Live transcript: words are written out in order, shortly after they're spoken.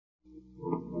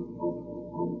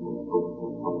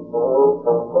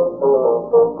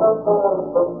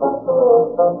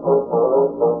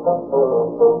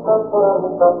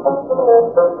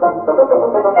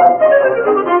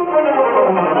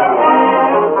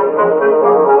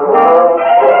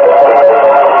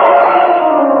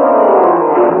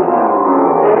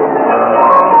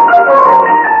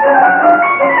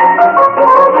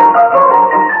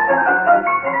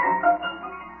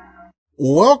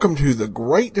welcome to the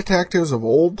Great Detectives of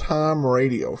Old Time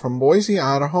Radio. From Boise,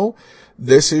 Idaho,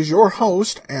 this is your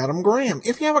host, Adam Graham.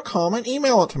 If you have a comment,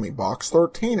 email it to me,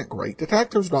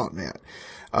 box13@greatdetectives.net.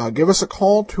 Give us a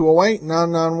call,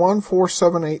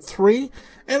 208-991-4783,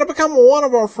 and to become one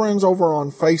of our friends over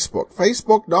on Facebook,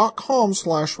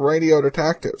 facebook.com/Radio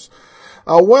Detectives.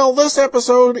 Well, this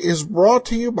episode is brought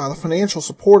to you by the financial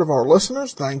support of our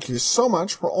listeners. Thank you so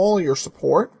much for all your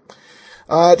support.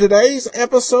 Today's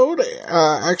episode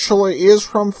actually is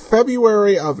from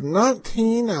February of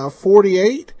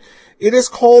 1948. It is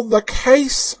called The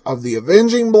Case of the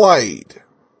Avenging Blade.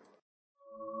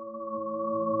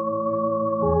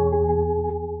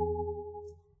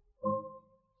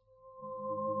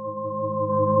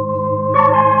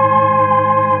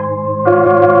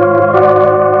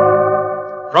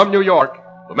 From New York,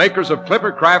 the makers of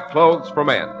Clipper Craft Clothes for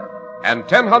Men and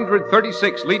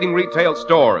 1,036 leading retail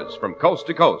stores from coast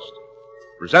to coast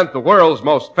present the world's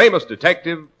most famous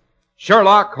detective,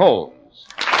 Sherlock Holmes.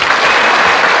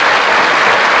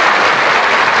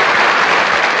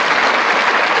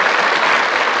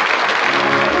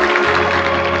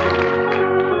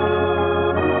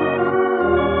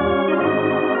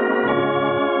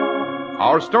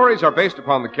 Our stories are based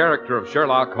upon the character of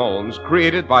Sherlock Holmes,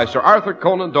 created by Sir Arthur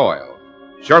Conan Doyle.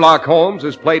 Sherlock Holmes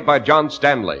is played by John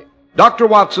Stanley, Dr.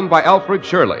 Watson by Alfred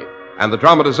Shirley, and the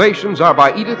dramatizations are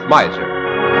by Edith Meiser.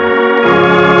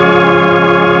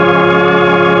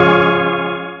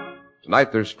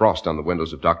 Tonight there's frost on the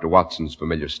windows of Dr. Watson's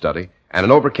familiar study, and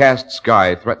an overcast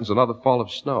sky threatens another fall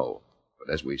of snow. But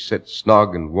as we sit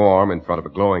snug and warm in front of a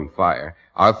glowing fire,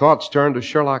 our thoughts turn to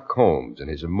Sherlock Holmes and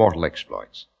his immortal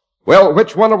exploits. Well,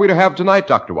 which one are we to have tonight,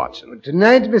 Dr. Watson?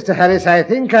 Tonight, Mr. Harris, I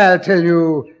think I'll tell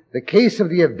you the case of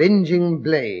the Avenging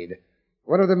Blade.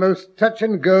 One of the most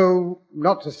touch-and-go,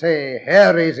 not to say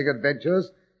hair-raising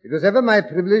adventures it was ever my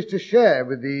privilege to share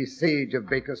with the sage of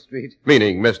Baker Street.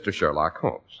 Meaning Mr. Sherlock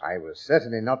Holmes. I was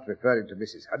certainly not referring to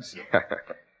Mrs. Hudson.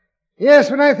 Yes,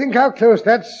 when I think how close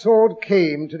that sword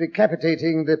came to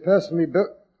decapitating the person we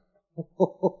both...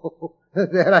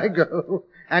 There I go,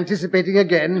 anticipating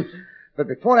again. But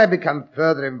before I become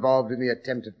further involved in the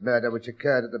attempted murder which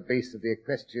occurred at the base of the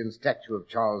equestrian statue of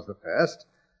Charles I,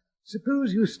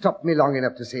 suppose you stop me long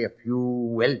enough to say a few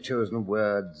well-chosen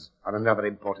words on another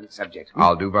important subject.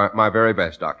 I'll do my very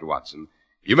best, Dr. Watson.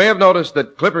 You may have noticed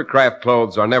that Clipper Craft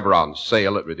clothes are never on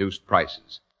sale at reduced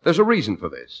prices. There's a reason for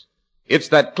this. It's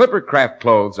that Clipper Craft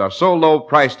clothes are so low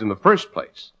priced in the first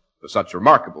place, for such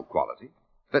remarkable quality,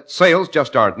 that sales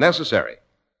just aren't necessary.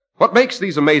 What makes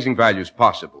these amazing values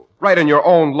possible? Right in your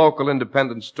own local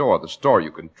independent store, the store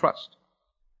you can trust.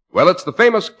 Well, it's the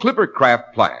famous Clipper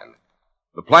Craft plan.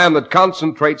 The plan that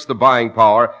concentrates the buying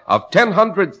power of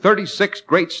 1,036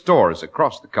 great stores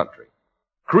across the country,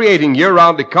 creating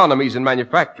year-round economies in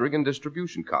manufacturing and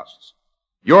distribution costs.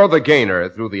 You're the gainer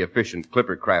through the efficient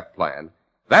Clipper Craft plan.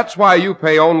 That's why you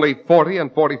pay only $40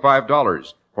 and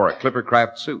 $45 for a Clipper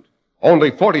Craft suit,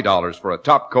 only $40 for a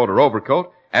top coat or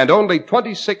overcoat, and only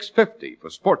 $26.50 for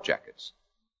sport jackets.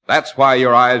 That's why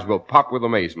your eyes will pop with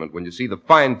amazement when you see the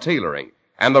fine tailoring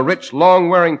and the rich,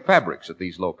 long-wearing fabrics at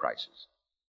these low prices.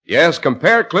 Yes,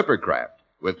 compare Clipper Craft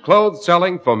with clothes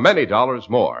selling for many dollars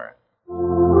more.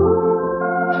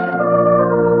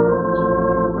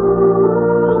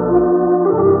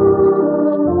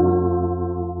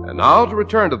 And now to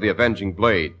return to the Avenging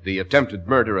Blade, the attempted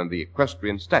murder and the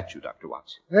equestrian statue, Dr.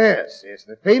 Watson. Yes,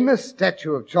 the famous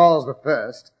statue of Charles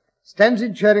I stands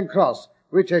in Charing Cross,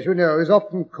 which, as you know, is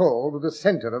often called the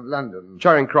centre of London.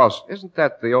 Charing Cross, isn't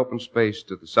that the open space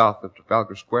to the south of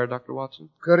Trafalgar Square, Dr. Watson?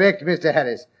 Correct, Mr.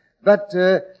 Harris. But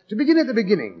to begin at the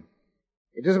beginning,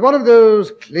 it was one of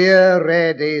those clear,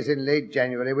 rare days in late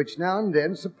January which now and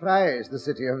then surprise the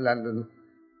city of London.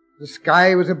 The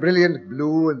sky was a brilliant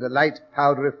blue, and the light,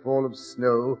 powdery fall of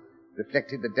snow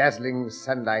reflected the dazzling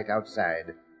sunlight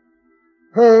outside.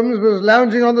 Holmes was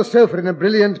lounging on the sofa in a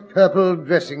brilliant purple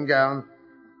dressing gown,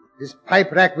 his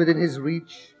pipe rack within his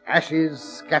reach, ashes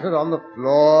scattered on the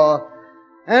floor,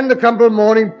 and the crumpled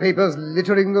morning papers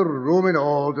littering the room in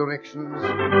all directions.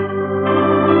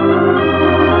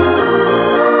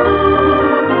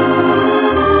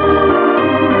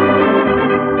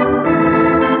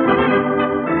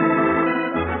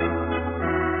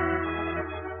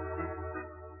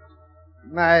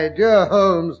 My dear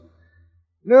Holmes,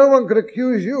 no one could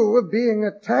accuse you of being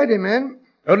a tidy man.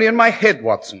 Only in my head,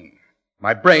 Watson.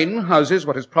 My brain houses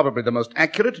what is probably the most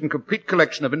accurate and complete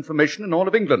collection of information in all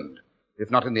of England,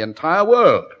 if not in the entire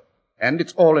world. And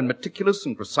it's all in meticulous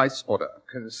and precise order.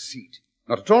 Conceit.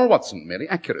 Not at all, Watson, merely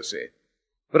accuracy.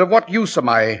 But of what use are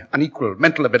my unequal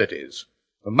mental abilities?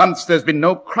 For months there's been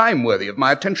no crime worthy of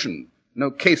my attention. No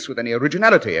case with any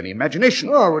originality, any imagination.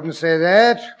 Oh, I wouldn't say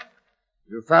that.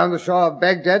 You found the Shah of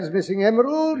Baghdad's missing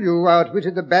emerald. You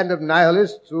outwitted the band of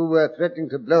nihilists who were threatening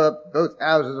to blow up both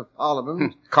houses of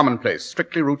Parliament. Commonplace,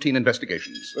 strictly routine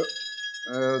investigations.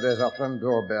 Oh, there's our front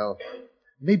doorbell.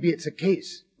 Maybe it's a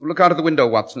case. Look out of the window,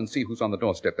 Watson, and see who's on the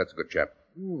doorstep. That's a good chap.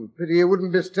 Pity you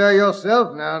wouldn't bestir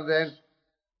yourself now and then.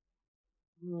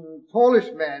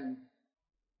 Tallish man,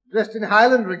 dressed in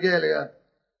Highland regalia,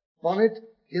 bonnet,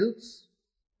 kilts,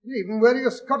 even wearing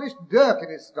a Scottish dirk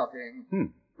in his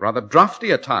stocking. Rather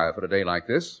drafty attire for a day like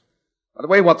this. By the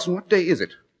way, Watson, what day is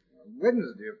it?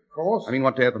 Wednesday, of course. I mean,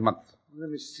 what day of the month?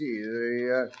 Let me see,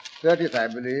 the 30th, I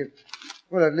believe.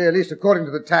 Well, at least according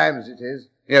to the Times it is.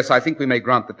 Yes, I think we may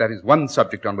grant that is one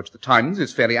subject on which the Times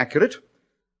is fairly accurate.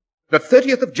 The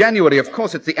 30th of January, of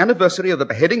course, it's the anniversary of the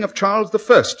beheading of Charles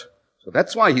I. So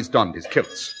that's why he's donned his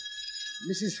kilts.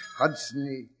 Mrs.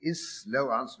 Hudson is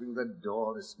slow answering the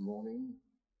door this morning.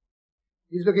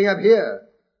 He's looking up here.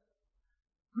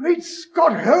 Great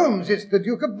Scott, Holmes, it's the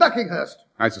Duke of Buckinghurst.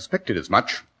 I suspected as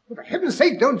much. For heaven's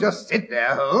sake, don't just sit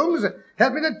there, Holmes.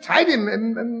 Help me to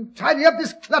tidy up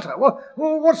this clutter.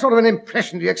 What sort of an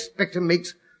impression do you expect to make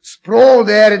sprawled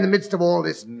there in the midst of all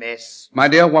this mess? My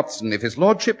dear Watson, if his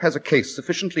lordship has a case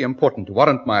sufficiently important to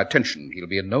warrant my attention, he'll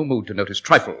be in no mood to notice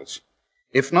trifles.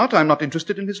 If not, I'm not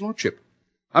interested in his lordship.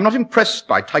 I'm not impressed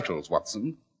by titles,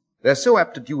 Watson. They're so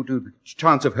apt to due to the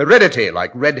chance of heredity,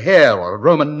 like red hair or a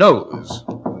Roman nose.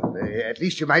 At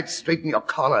least you might straighten your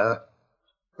collar.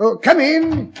 Oh, come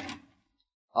in.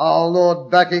 Our Lord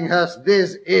Buckinghurst,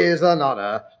 this is an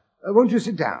honor. Won't you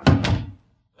sit down?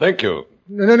 Thank you.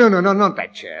 No, not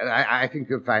that chair. I think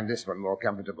you'll find this one more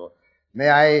comfortable. May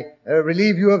I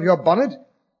relieve you of your bonnet?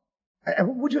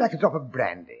 Would you like a drop of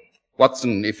brandy?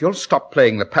 Watson, if you'll stop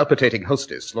playing the palpitating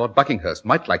hostess, Lord Buckinghurst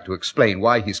might like to explain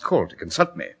why he's called to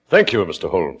consult me. Thank you, Mr.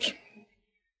 Holmes.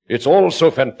 It's all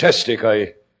so fantastic,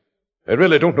 I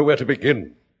really don't know where to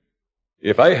begin.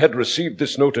 If I had received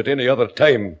this note at any other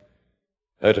time,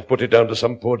 I'd have put it down to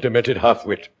some poor demented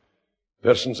half-wit.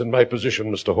 Persons in my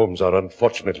position, Mr. Holmes, are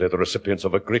unfortunately the recipients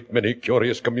of a great many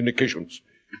curious communications.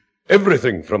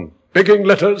 Everything from begging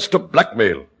letters to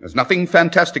blackmail. There's nothing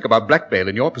fantastic about blackmail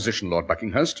in your position, Lord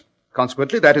Buckinghurst.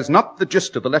 Consequently, that is not the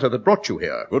gist of the letter that brought you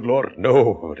here. Good Lord,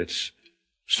 no. It's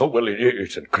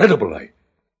it's incredible.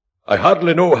 I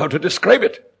hardly know how to describe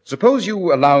it. Suppose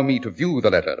you allow me to view the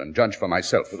letter and judge for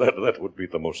myself. That would be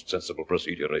the most sensible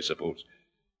procedure, I suppose.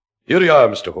 Here you are,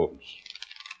 Mr. Holmes.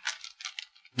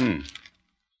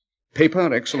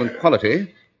 Paper, excellent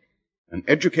quality. An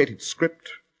educated script.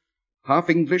 Half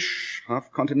English,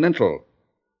 half continental.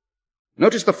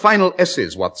 Notice the final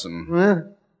S's, Watson.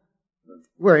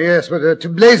 Well, yes, but to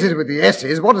blaze it with the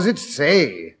S's, what does it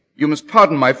say? You must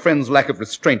pardon my friend's lack of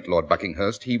restraint, Lord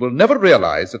Buckinghurst. He will never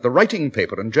realize that the writing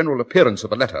paper and general appearance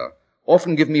of a letter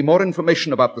often give me more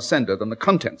information about the sender than the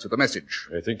contents of the message.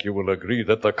 I think you will agree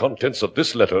that the contents of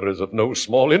this letter is of no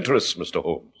small interest, Mr.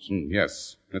 Holmes.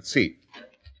 Yes. Let's see.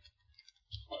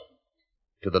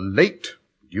 To the late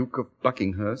Duke of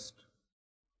Buckinghurst.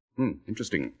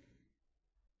 Interesting.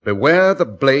 Beware the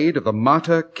blade of the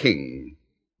martyr king.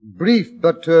 Brief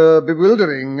but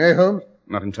bewildering, eh, Holmes?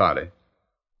 Not entirely.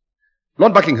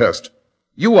 Lord Buckinghurst,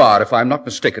 you are, if I am not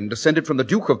mistaken, descended from the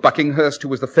Duke of Buckinghurst, who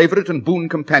was the favourite and boon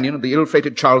companion of the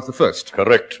ill-fated Charles I.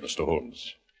 Correct, Mr.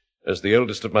 Holmes. As the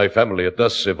eldest of my family, it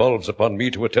thus evolves upon me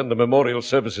to attend the memorial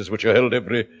services which are held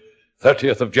every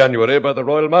 30th of January by the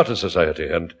Royal Martyr Society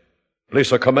and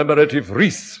place a commemorative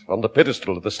wreath on the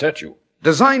pedestal of the statue.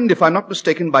 Designed, if I'm not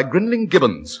mistaken, by Grinling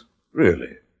Gibbons.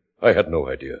 Really? I had no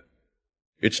idea.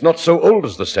 It's not so old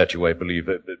as the statue, I believe.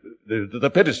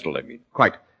 The pedestal, I mean.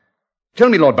 Quite. Tell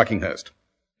me, Lord Buckinghurst,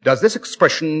 does this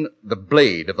expression, the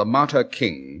blade of the martyr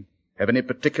king, have any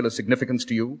particular significance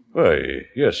to you? Why,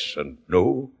 yes and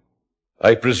no.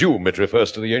 I presume it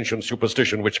refers to the ancient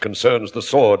superstition which concerns the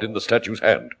sword in the statue's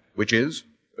hand. Which is?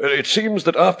 It seems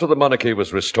that after the monarchy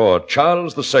was restored,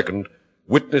 Charles II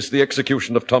witnessed the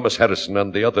execution of Thomas Harrison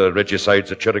and the other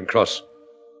regicides at Charing Cross.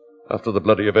 After the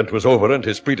bloody event was over and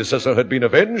his predecessor had been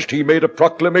avenged, he made a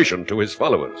proclamation to his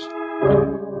followers.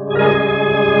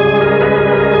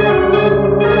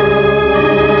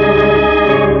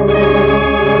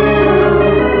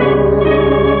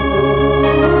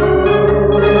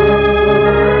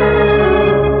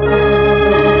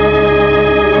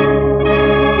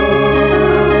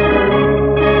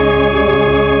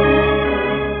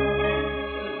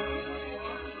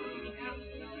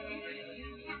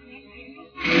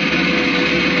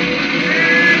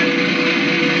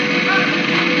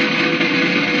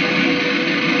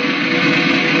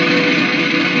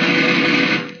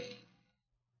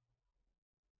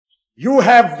 You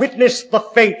have witnessed the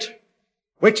fate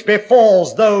which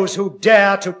befalls those who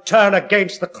dare to turn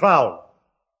against the crown.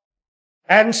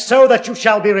 And so that you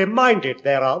shall be reminded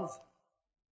thereof,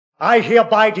 I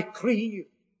hereby decree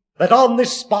that on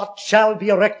this spot shall be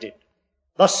erected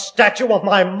the statue of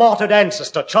my martyred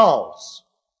ancestor Charles,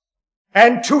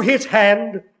 and to his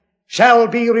hand shall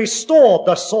be restored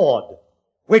the sword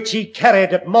which he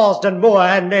carried at Marsden Moor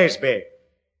and Naseby,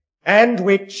 and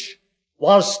which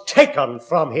was taken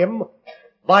from him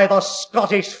by the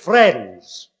Scottish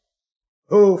friends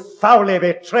who foully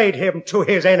betrayed him to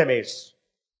his enemies.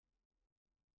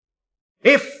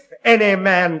 If any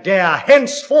man dare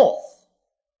henceforth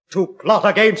to plot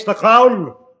against the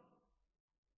crown,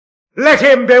 let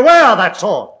him beware that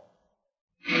sword.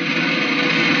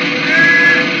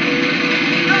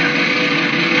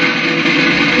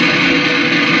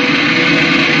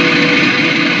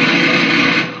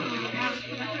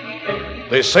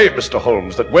 They say, Mr.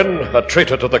 Holmes, that when a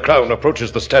traitor to the crown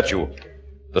approaches the statue,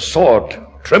 the sword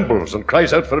trembles and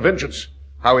cries out for vengeance.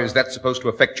 How is that supposed to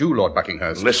affect you, Lord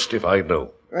Buckinghurst? Lest if I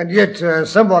know. And yet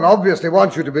someone obviously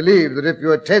wants you to believe that if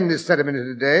you attend this ceremony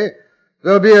today,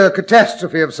 there'll be a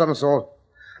catastrophe of some sort.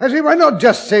 Actually, why not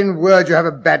just send word you have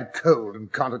a bad cold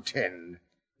and can't attend?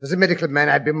 As a medical man,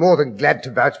 I'd be more than glad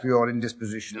to vouch for your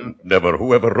indisposition. Never.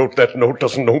 Whoever wrote that note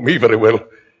doesn't know me very well.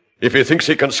 If he thinks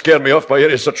he can scare me off by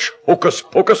any such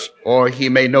hocus-pocus... Or he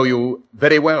may know you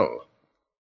very well.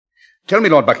 Tell me,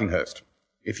 Lord Buckinghurst,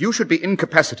 if you should be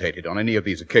incapacitated on any of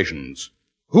these occasions,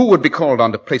 who would be called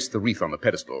on to place the wreath on the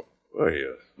pedestal? Why,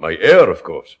 my heir, of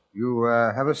course. You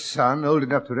have a son old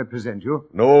enough to represent you?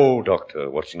 No, Dr.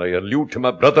 Watson, I allude to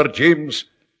my brother James.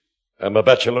 I'm a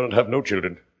bachelor and have no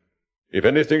children. If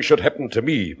anything should happen to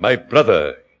me, my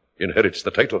brother inherits the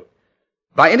title.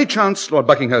 By any chance, Lord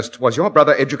Buckinghurst, was your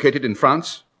brother educated in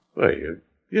France? Why,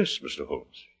 yes, Mr.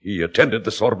 Holmes. He attended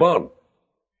the Sorbonne.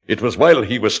 It was while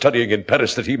he was studying in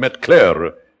Paris that he met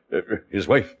Claire, his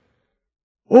wife.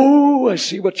 Oh, I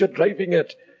see what you're driving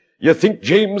at. You think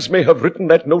James may have written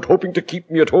that note hoping to keep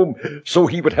me at home so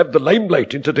he would have the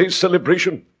limelight in today's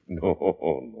celebration?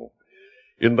 No.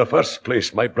 In the first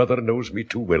place, my brother knows me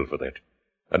too well for that.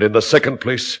 And in the second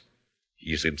place,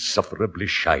 he's insufferably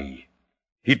shy.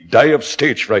 He'd die of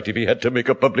stage fright if he had to make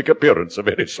a public appearance of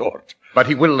any sort. But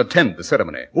he will attend the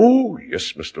ceremony. Oh,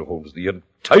 yes, Mr. Holmes. The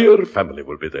entire family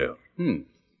will be there.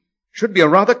 Should be a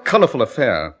rather colourful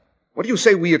affair. What do you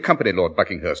say we accompany Lord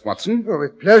Buckinghurst, Watson? Oh,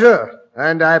 with pleasure.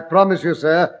 And I promise you,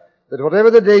 sir, that whatever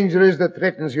the danger is that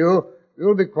threatens you,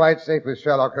 you'll be quite safe with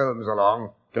Sherlock Holmes along.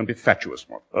 Don't be fatuous,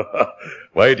 Watson.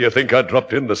 Why do you think I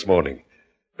dropped in this morning?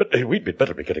 But we'd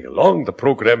better be getting along. The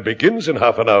program begins in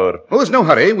half an hour. Oh, there's no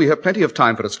hurry. We have plenty of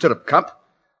time for a stirrup cup.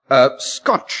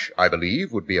 Scotch, I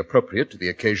believe, would be appropriate to the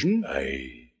occasion.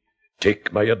 Aye.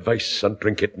 Take my advice and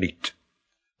drink it neat.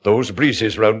 Those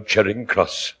breezes round Charing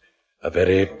Cross are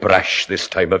very brash this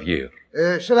time of year.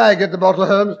 Shall I get the bottle,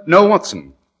 Holmes? No,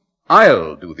 Watson.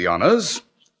 I'll do the honours.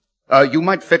 You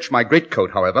might fetch my greatcoat,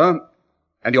 however,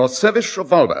 and your service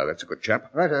revolver. That's a good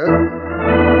chap. Righto.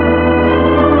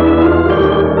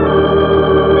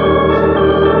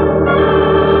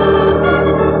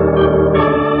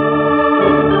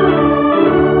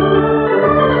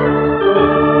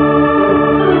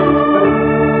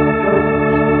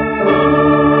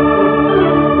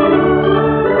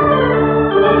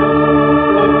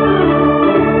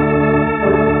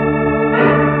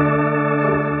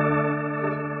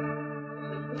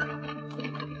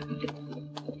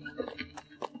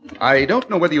 I don't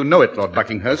know whether you know it, Lord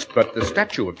Buckinghurst, but the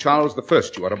statue of Charles I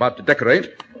you are about to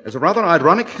decorate has a rather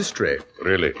ironic history.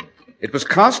 Really? It was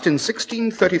cast in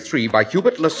 1633 by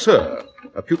Hubert Le Sueur,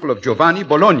 a pupil of Giovanni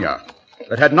Bologna,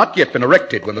 that had not yet been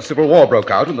erected when the Civil War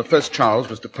broke out and the first Charles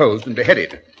was deposed and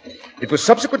beheaded. It was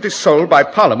subsequently sold by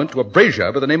Parliament to a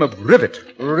brazier by the name of Rivet.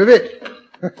 Rivet?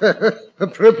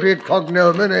 Appropriate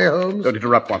cognomen, eh, Holmes? Don't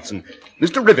interrupt, Watson.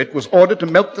 Mr. Rivet was ordered to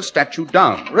melt the statue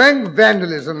down. Rank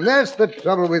vandalism. That's the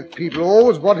trouble with people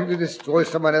always wanting to destroy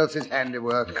someone else's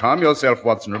handiwork. Calm yourself,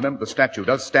 Watson. Remember, the statue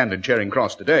does stand in Charing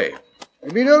Cross today.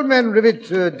 You mean old man Rivet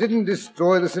didn't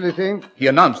destroy the silly thing? He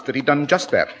announced that he'd done just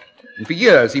that. And for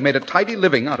years he made a tidy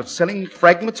living out of selling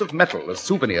fragments of metal as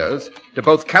souvenirs to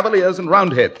both cavaliers and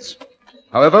roundheads.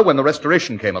 However, when the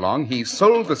Restoration came along, he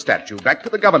sold the statue back to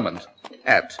the government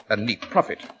at a neat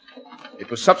profit. It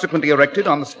was subsequently erected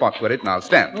on the spot where it now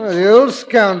stands. Oh, the old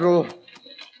scoundrel.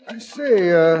 I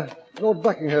say, Lord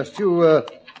Buckinghurst, you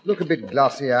look a bit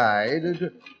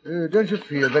glassy-eyed. Don't you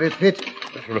feel very fit?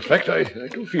 As a matter of fact, I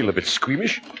do feel a bit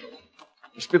squeamish.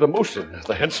 Must be the motion of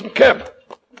the handsome cab.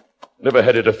 Never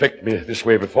had it affect me this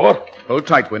way before. Hold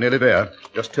tight, we're nearly there.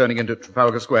 Just turning into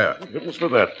Trafalgar Square. Thank goodness for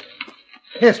that.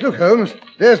 Yes, look, Holmes.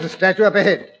 There's the statue up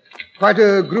ahead. Quite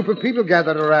a group of people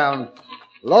gathered around.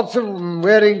 Lots of them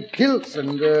wearing kilts,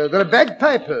 and there are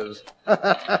bagpipers.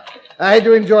 I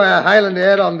do enjoy a Highland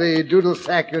air on the doodle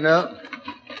sack, you know.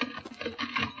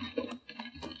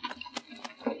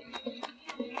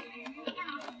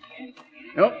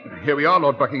 Oh, here we are,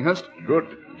 Lord Buckinghurst.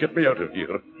 Good. Get me out of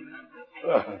here.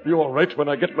 Be all right when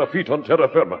I get my feet on terra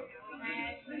firma.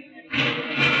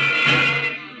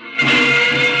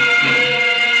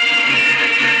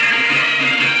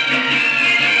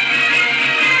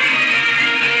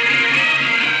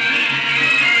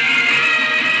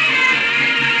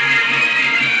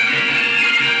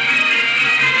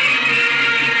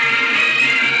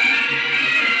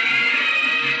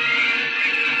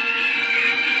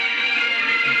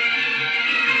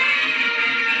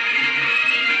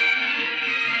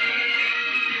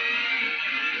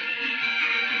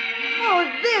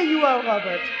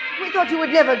 Robert. We thought you would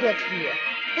never get here.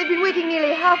 They've been waiting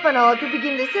nearly half an hour to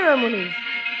begin the ceremonies.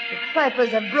 The pipers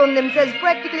have blown themselves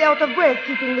practically out of breath,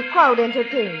 keeping the crowd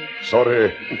entertained.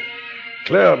 Sorry.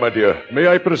 Claire, my dear, may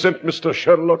I present Mr.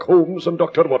 Sherlock Holmes and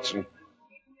Dr. Watson?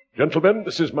 Gentlemen,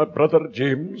 this is my brother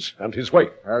James and his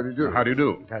wife. How do you do? How do you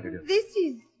do? How do you do? This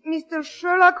is Mr.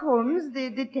 Sherlock Holmes, the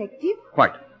detective.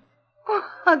 Quite. Oh,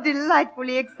 how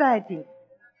delightfully exciting.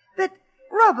 But,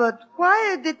 Robert,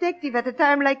 why a detective at a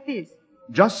time like this?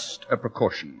 Just a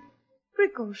precaution.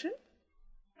 Precaution?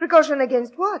 Precaution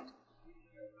against what?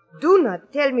 Do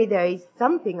not tell me there is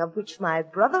something of which my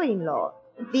brother-in-law,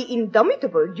 the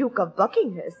indomitable Duke of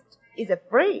Buckinghurst, is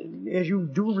afraid. Yes, you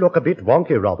do look a bit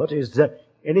wonky, Robert. Is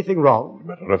anything wrong?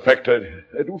 Matter of fact,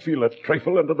 I do feel a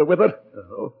trifle under the weather.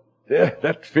 Oh. There,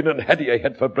 that Finn and Haddie I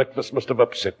had for breakfast must have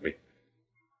upset me.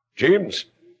 James,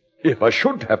 if I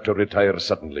should have to retire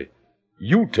suddenly,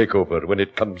 you take over when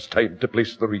it comes time to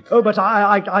place the wreath. Oh, but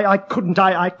I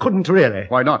couldn't really.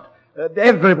 Why not?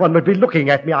 Everyone would be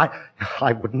looking at me.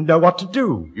 I wouldn't know what to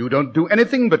do. You don't do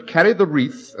anything but carry the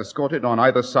wreath, escorted on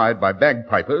either side by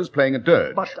bagpipers playing a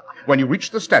dirge. But when you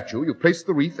reach the statue, you place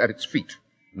the wreath at its feet,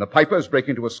 and the pipers break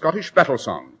into a Scottish battle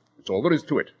song. That's all there is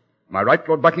to it. Am I right,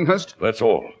 Lord Buckinghurst? That's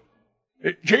all.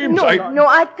 James, No,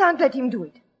 I can't let him do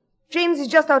it. James is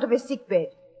just out of his sick bed.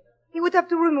 He would have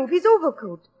to remove his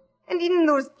overcoat. And in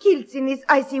those kilts in this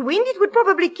icy wind, it would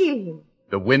probably kill him.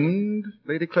 The wind,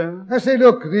 Lady Claire? I say,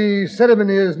 look, the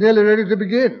ceremony is nearly ready to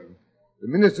begin. The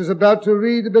minister's about to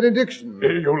read the benediction.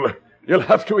 You'll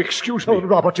have to excuse me. Oh,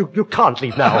 Robert, you can't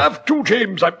leave now. I have to,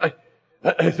 James.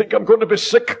 I think I'm going to be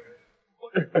sick.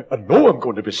 I know I'm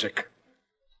going to be sick.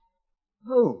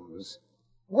 Holmes,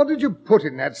 what did you put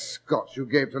in that scotch you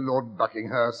gave to Lord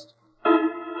Buckinghurst?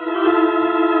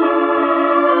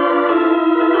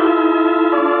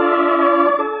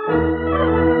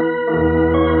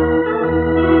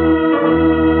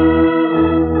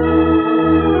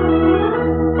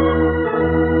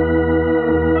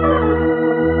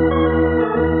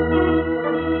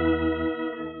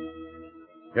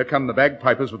 Here come the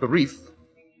bagpipers with the wreath.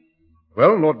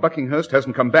 Well, Lord Buckinghurst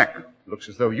hasn't come back. Looks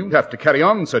as though you'd have to carry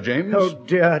on, Sir James. Oh,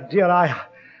 dear,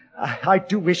 I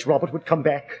do wish Robert would come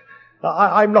back.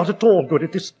 I'm not at all good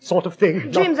at this sort of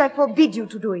thing. James, I forbid you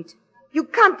to do it. You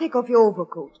can't take off your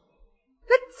overcoat.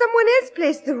 Let someone else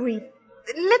place the wreath.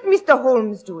 Let Mr.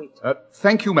 Holmes do it.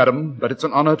 Thank you, madam, but it's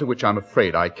an honor to which I'm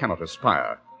afraid I cannot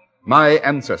aspire. My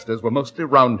ancestors were mostly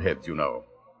Roundheads, you know.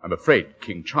 I'm afraid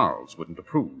King Charles wouldn't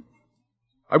approve.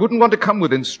 I wouldn't want to come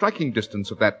within striking distance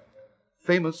of that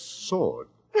famous sword.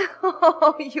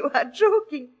 Oh, you are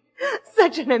joking.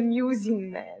 Such an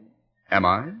amusing man. Am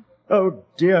I? Oh,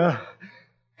 dear.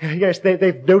 Yes,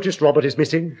 they've noticed Robert is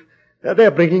missing.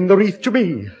 They're bringing the wreath to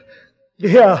me.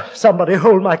 Here, somebody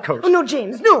hold my coat. Oh, no,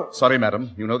 James, no. Sorry,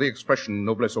 madam. You know the expression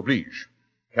noblesse oblige.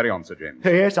 Carry on, Sir James.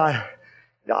 Yes,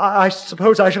 I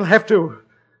suppose I shall have to.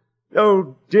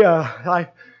 Oh, dear,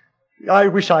 I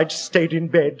wish I'd stayed in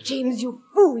bed. James, you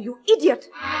fool, you idiot.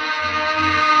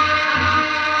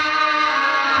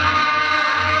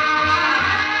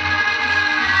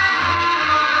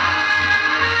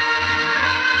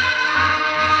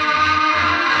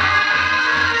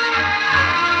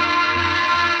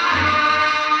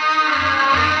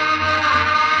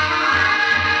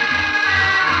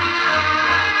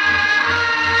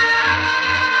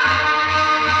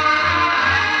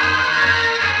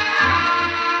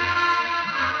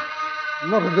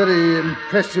 Not a very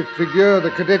impressive figure,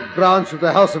 the cadet branch of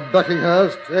the House of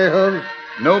Buckinghurst, eh, Holmes?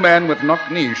 No man with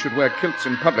knocked knees should wear kilts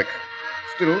in public.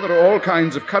 Still, there are all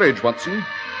kinds of courage, Watson.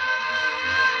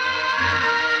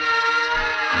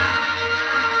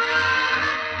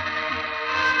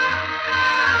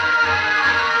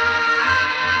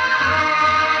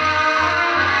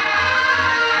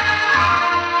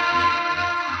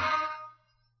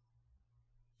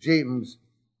 James,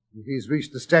 if he's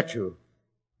reached the statue,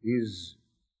 he's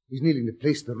kneeling to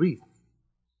place the wreath.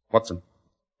 Watson,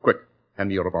 quick, hand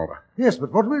me your revolver. Yes,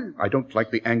 but what will... I don't like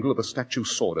the angle of the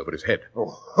statue's sword over his head. Oh,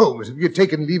 Holmes, have you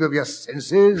taken leave of your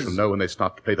senses? We shall know when they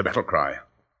start to play the battle cry.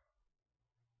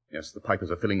 Yes, the pipers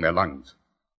are filling their lungs.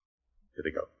 Here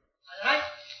they go. All right,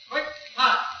 quick,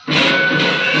 fire.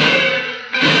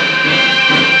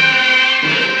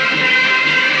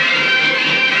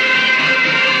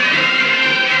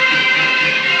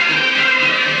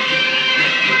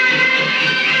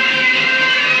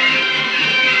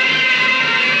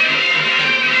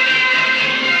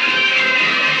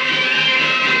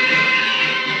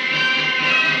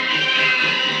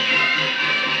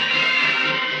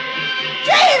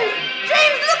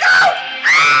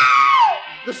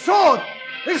 The sword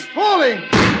is falling!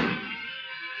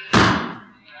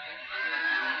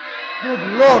 Good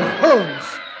Lord,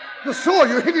 Holmes! The sword,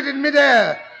 you hit it in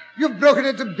midair. You've broken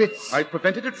it to bits. I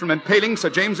prevented it from impaling Sir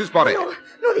James's body. No,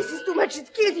 this is too much. It's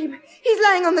killed him. He's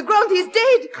lying on the ground. He's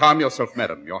dead. Calm yourself,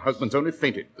 madam. Your husband's only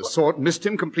fainted. The sword missed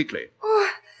him completely. Oh.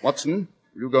 Watson,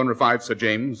 you go and revive Sir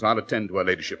James. I'll attend to her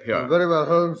ladyship here. Very well,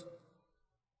 Holmes.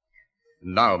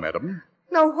 Now, madam.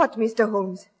 Now what, Mr.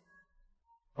 Holmes?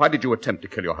 Why did you attempt to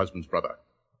kill your husband's brother?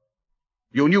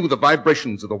 You knew the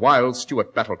vibrations of the wild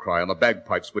Stuart battle cry on the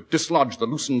bagpipes would dislodge the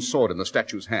loosened sword in the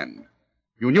statue's hand.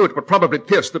 You knew it would probably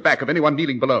pierce the back of anyone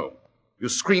kneeling below. You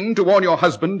screamed to warn your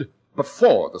husband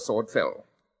before the sword fell.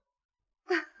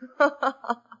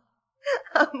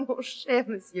 Mon cher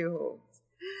Monsieur Holmes,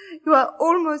 you are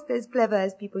almost as clever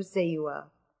as people say you are.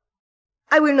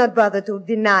 I will not bother to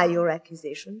deny your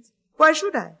accusations. Why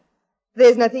should I?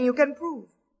 There's nothing you can prove.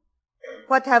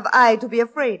 What have I to be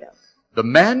afraid of? The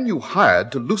man you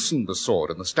hired to loosen the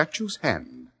sword in the statue's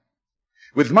hand.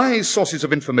 With my sources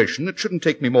of information, it shouldn't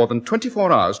take me more than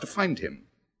 24 hours to find him.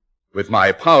 With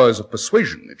my powers of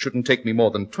persuasion, it shouldn't take me more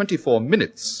than 24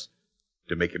 minutes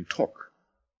to make him talk.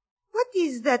 What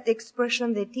is that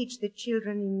expression they teach the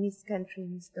children in this country,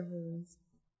 Mr. Holmes?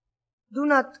 Do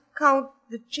not count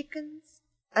the chickens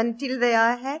until they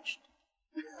are hatched?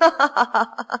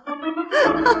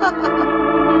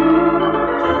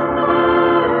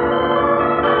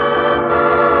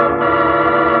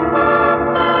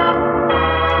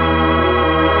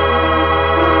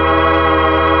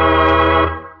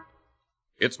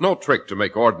 It's no trick to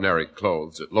make ordinary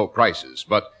clothes at low prices,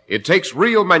 but it takes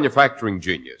real manufacturing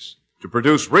genius to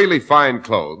produce really fine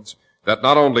clothes that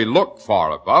not only look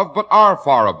far above, but are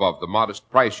far above the modest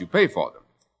price you pay for them.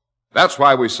 That's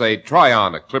why we say try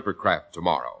on a Clippercraft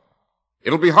tomorrow.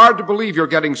 It'll be hard to believe you're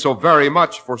getting so very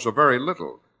much for so very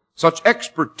little. Such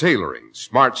expert tailoring,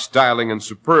 smart styling, and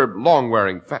superb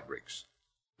long-wearing fabrics.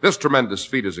 This tremendous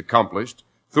feat is accomplished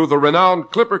through the renowned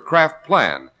Clippercraft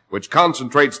plan, which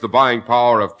concentrates the buying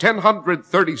power of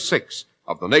 1,036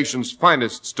 of the nation's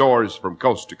finest stores from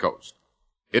coast to coast.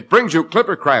 It brings you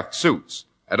Clippercraft suits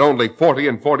at only $40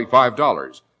 and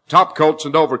 $45, top coats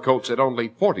and overcoats at only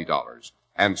 $40,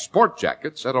 and sport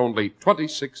jackets at only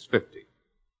 $26.50.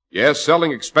 Yes,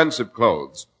 selling expensive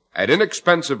clothes at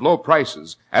inexpensive low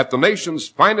prices at the nation's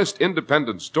finest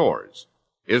independent stores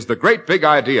is the great big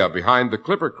idea behind the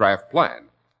Clippercraft plan.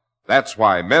 That's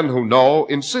why men who know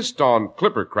insist on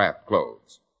Clippercraft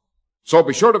clothes. So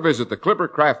be sure to visit the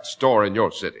Clippercraft store in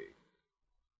your city.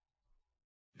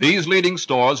 These leading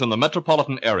stores in the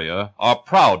metropolitan area are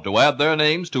proud to add their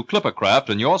names to Clippercraft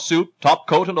in your suit, top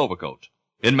coat, and overcoat.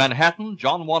 In Manhattan,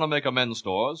 John Wanamaker Men's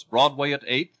Stores, Broadway at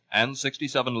 8th and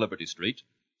 67 Liberty Street.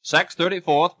 Saks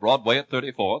 34th, Broadway at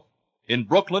 34th. In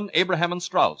Brooklyn, Abraham and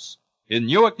Strauss. In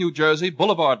Newark, New Jersey,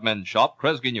 Boulevard Men's Shop,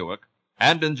 Kresge Newark.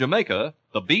 And in Jamaica,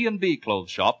 the B&B Clothes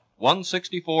Shop,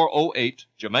 16408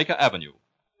 Jamaica Avenue.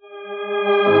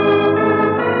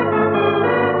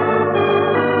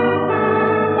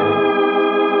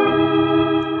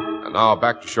 And now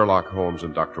back to Sherlock Holmes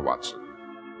and Dr. Watson.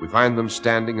 We find them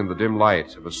standing in the dim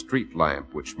light of a street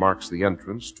lamp which marks the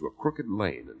entrance to a crooked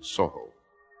lane in Soho.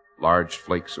 Large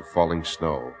flakes of falling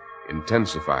snow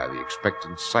intensify the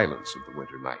expectant silence of the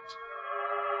winter night.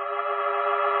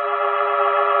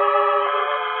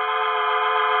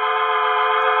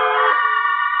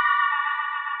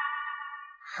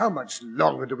 How much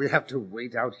longer do we have to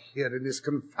wait out here in this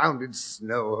confounded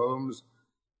snow, Holmes?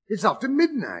 It's after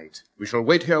midnight. We shall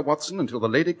wait here, Watson, until the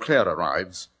Lady Clare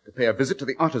arrives to pay a visit to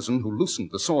the artisan who loosened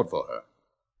the sword for her.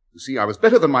 You see, I was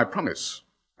better than my promise.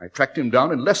 I tracked him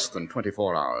down in less than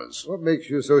 24 hours. What makes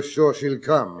you so sure she'll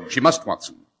come? She must,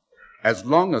 Watson. As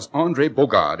long as Andre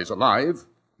Bogard is alive,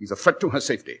 he's a threat to her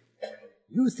safety.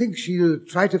 You think she'll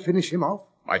try to finish him off?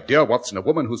 My dear Watson, a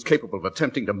woman who's capable of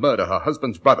attempting to murder her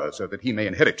husband's brother so that he may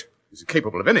inherit He's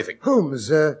capable of anything. Holmes,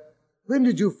 when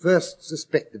did you first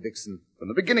suspect the vixen? From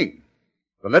the beginning.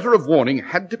 The letter of warning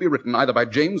had to be written either by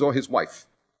James or his wife.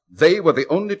 They were the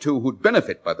only two who'd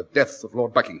benefit by the death of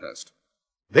Lord Buckinghurst.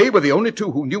 They were the only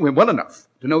two who knew him well enough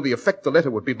to know the effect the letter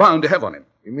would be bound to have on him.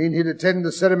 You mean he'd attend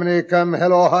the ceremony come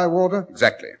hell or high water?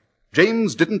 Exactly.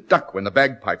 James didn't duck when the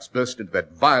bagpipes burst into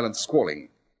that violent squalling.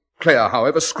 Claire,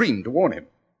 however, screamed to warn him.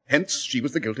 Hence, she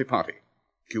was the guilty party.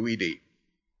 QED.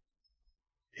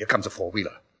 Here comes a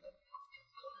four-wheeler.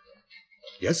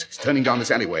 Yes, it's turning down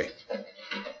this alleyway.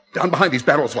 Down behind these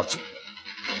barrels, Watson.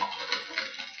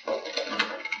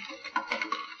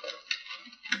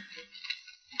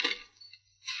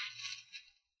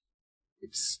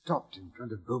 It stopped in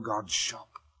front of Bogart's shop.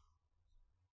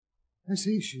 I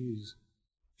see she's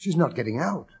not getting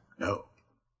out. No.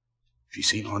 She's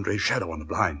seen Andre's shadow on the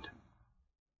blind.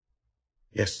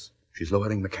 Yes, she's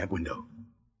lowering the cab window.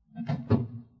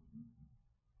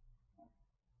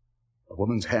 A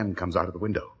woman's hand comes out of the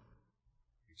window.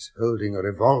 It's holding a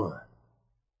revolver.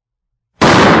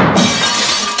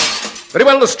 Very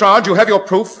well, Lestrade, you have your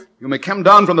proof. You may come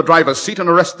down from the driver's seat and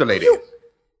arrest the lady.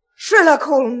 Sherlock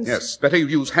Holmes. Yes, better you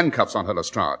use handcuffs on her,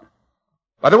 Lestrade.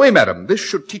 By the way, madam, this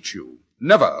should teach you.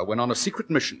 Never, when on a secret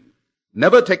mission,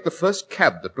 never take the first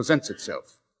cab that presents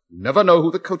itself. You never know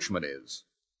who the coachman is.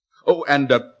 Oh,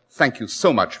 and thank you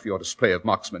so much for your display of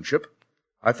marksmanship.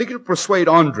 I think it'll persuade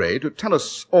Andre to tell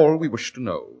us all we wish to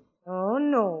know. Oh,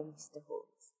 no, Mr.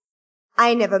 Holmes.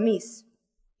 I never miss.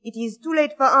 It is too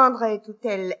late for Andre to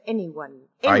tell anyone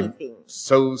anything. I'm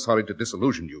so sorry to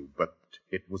disillusion you, but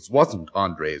it wasn't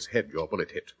Andre's head your bullet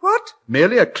hit. What?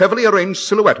 Merely a cleverly arranged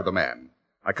silhouette of the man.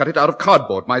 I cut it out of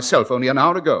cardboard myself only an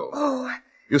hour ago. Oh.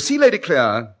 You see, Lady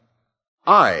Claire,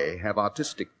 I have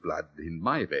artistic blood in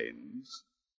my veins.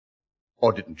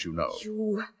 Or didn't you know?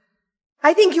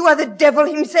 I think you are the devil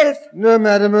himself. No,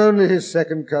 madam, only his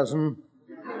second cousin.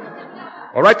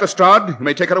 All right, Lestrade, you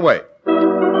may take it away.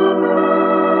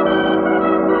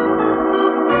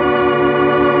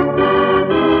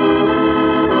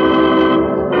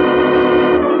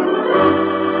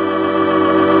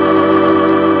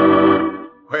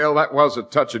 Well, that was a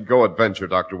touch-and-go adventure,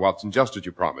 Dr. Watson, just as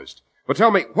you promised. But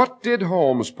tell me, what did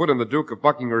Holmes put in the Duke of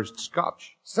Buckinghurst's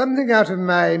scotch? Something out of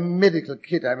my medical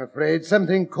kit, I'm afraid.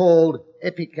 Something called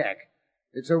Ipecac.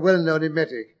 It's a well-known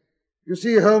emetic. You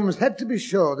see, Holmes had to be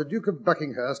sure the Duke of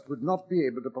Buckinghurst would not be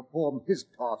able to perform his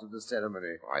part of the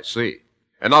ceremony. I see.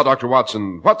 And now, Dr.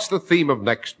 Watson, what's the theme of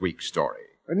next week's story?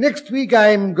 Next week,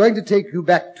 I'm going to take you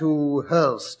back to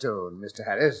Hurlstone, Mr.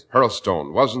 Harris.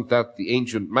 Hurlstone, wasn't that the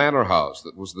ancient manor house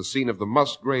that was the scene of the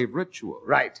Musgrave ritual?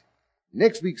 Right.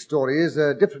 Next week's story is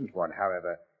a different one,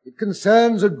 however. It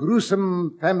concerns a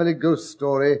gruesome family ghost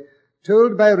story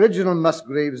told by Reginald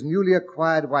Musgrave's newly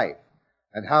acquired wife,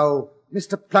 and how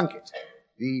Mr. Plunkett,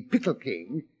 the Pickle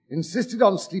King, insisted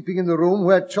on sleeping in the room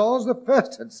where Charles I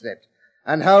had slept,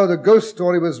 and how the ghost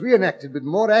story was reenacted with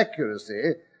more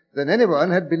accuracy than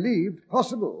anyone had believed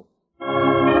possible.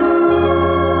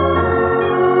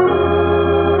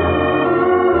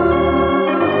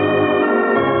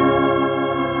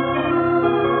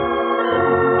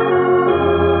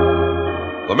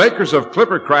 The makers of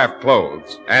Clippercraft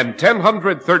Clothes and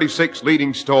 1,036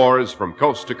 leading stores from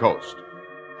coast to coast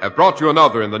have brought you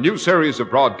another in the new series of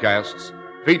broadcasts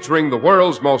featuring the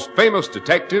world's most famous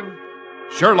detective,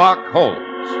 Sherlock Holmes.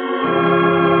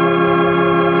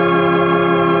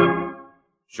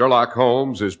 Sherlock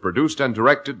Holmes is produced and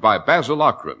directed by Basil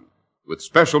Lochran, with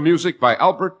special music by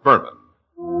Albert Berman.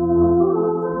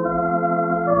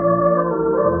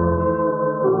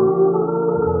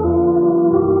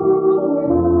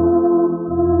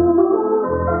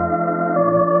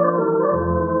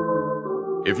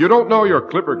 If you don't know your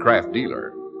Clippercraft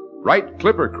dealer, write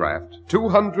Clippercraft,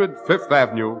 200 Fifth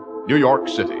Avenue, New York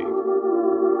City.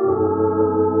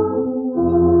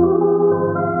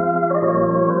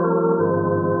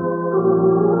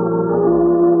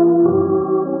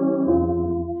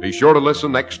 Be sure to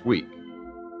listen next week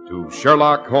to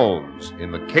Sherlock Holmes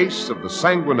in the case of the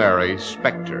sanguinary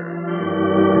Spectre.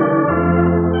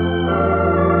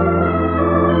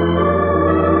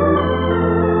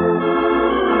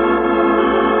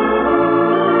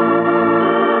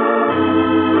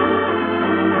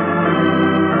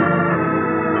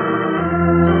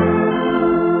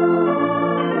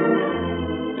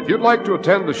 If you'd like to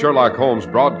attend the Sherlock Holmes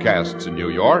broadcasts in New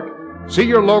York, see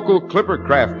your local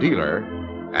Clippercraft dealer,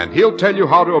 and he'll tell you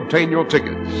how to obtain your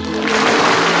tickets. This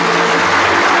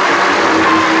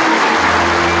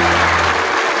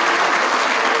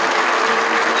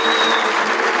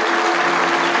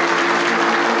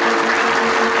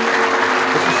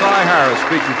is Cy Harris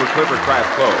speaking for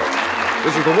Clippercraft Clothes.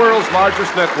 This is the world's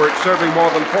largest network serving more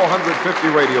than 450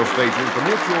 radio stations, the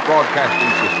Mutual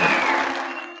Broadcasting System.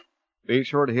 Be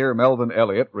sure to hear Melvin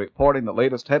Elliott reporting the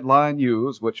latest headline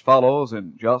news, which follows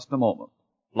in just a moment.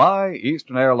 Fly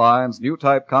Eastern Airlines' new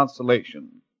type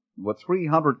Constellation with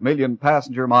 300 million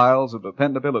passenger miles of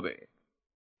dependability.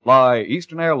 Fly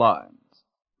Eastern Airlines.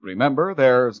 Remember,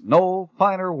 there's no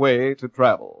finer way to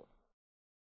travel.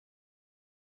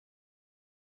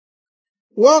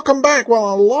 Welcome back. Well,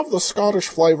 I love the Scottish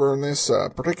flavor in this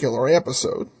particular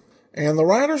episode. And the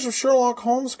writers of Sherlock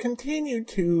Holmes continue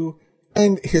to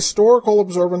find historical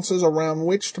observances around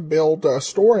which to build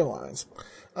storylines.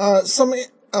 Some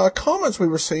comments we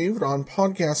received on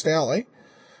Podcast Alley.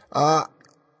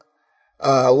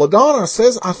 LaDonna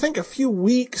says, I think a few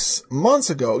months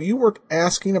ago, you were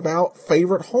asking about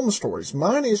favorite Holmes stories.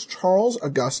 Mine is Charles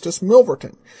Augustus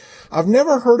Milverton. I've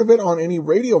never heard of it on any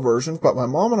radio versions, but my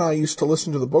mom and I used to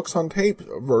listen to the books on tape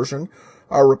version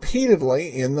repeatedly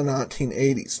in the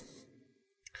 1980s.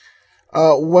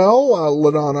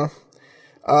 LaDonna,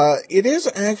 it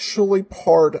is actually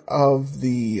part of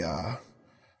the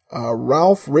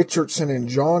Ralph Richardson and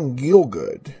John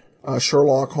Gielgud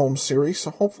Sherlock Holmes series,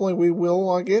 so hopefully we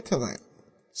will get to that.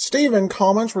 Stephen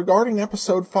comments regarding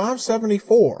episode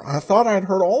 574. I thought I'd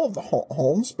heard all of the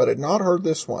Holmes, but had not heard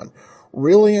this one.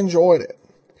 Really enjoyed it.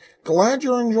 Glad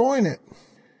you're enjoying it.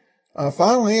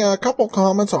 Finally, a couple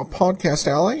comments on Podcast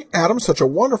Alley. Adam, such a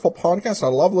wonderful podcast. I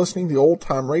love listening to the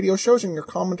old-time radio shows, and your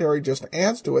commentary just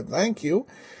adds to it. Thank you.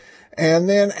 And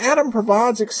then Adam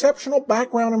provides exceptional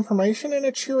background information and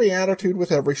a cheery attitude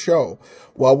with every show.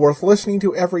 Well worth listening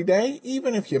to every day,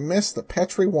 even if you miss the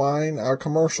Petri wine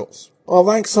commercials. Well,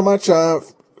 thanks so much,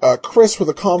 Chris, for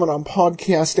the comment on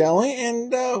Podcast Alley,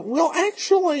 and we'll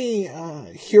actually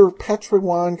hear Petri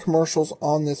wine commercials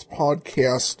on this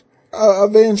podcast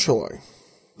eventually,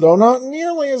 though not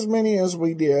nearly as many as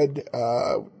we did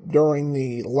during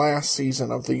the last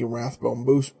season of the Rathbone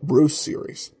Bruce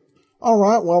series. All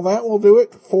right, well, that will do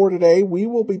it for today. We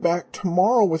will be back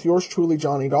tomorrow with yours truly,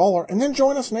 Johnny Dollar, and then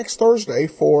join us next Thursday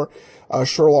for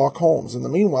Sherlock Holmes. In the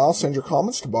meanwhile, send your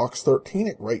comments to box 13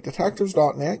 at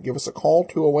greatdetectives.net. Give us a call,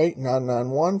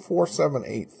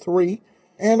 208-991-4783.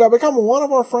 And become one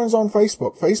of our friends on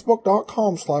Facebook,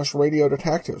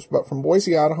 facebook.com/radiodetectives. But from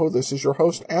Boise, Idaho, this is your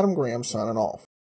host, Adam Graham, signing off.